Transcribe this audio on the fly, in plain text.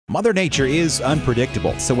Mother Nature is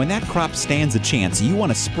unpredictable, so when that crop stands a chance, you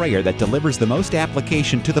want a sprayer that delivers the most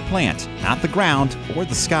application to the plant, not the ground or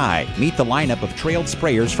the sky. Meet the lineup of trailed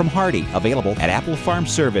sprayers from Hardi, available at Apple Farm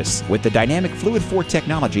Service. With the dynamic Fluid 4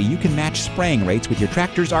 technology, you can match spraying rates with your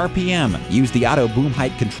tractor's RPM. Use the auto boom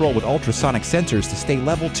height control with ultrasonic sensors to stay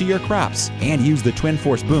level to your crops. And use the twin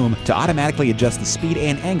force boom to automatically adjust the speed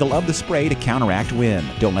and angle of the spray to counteract wind.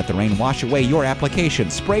 Don't let the rain wash away your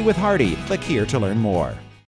application. Spray with Hardi. Click here to learn more.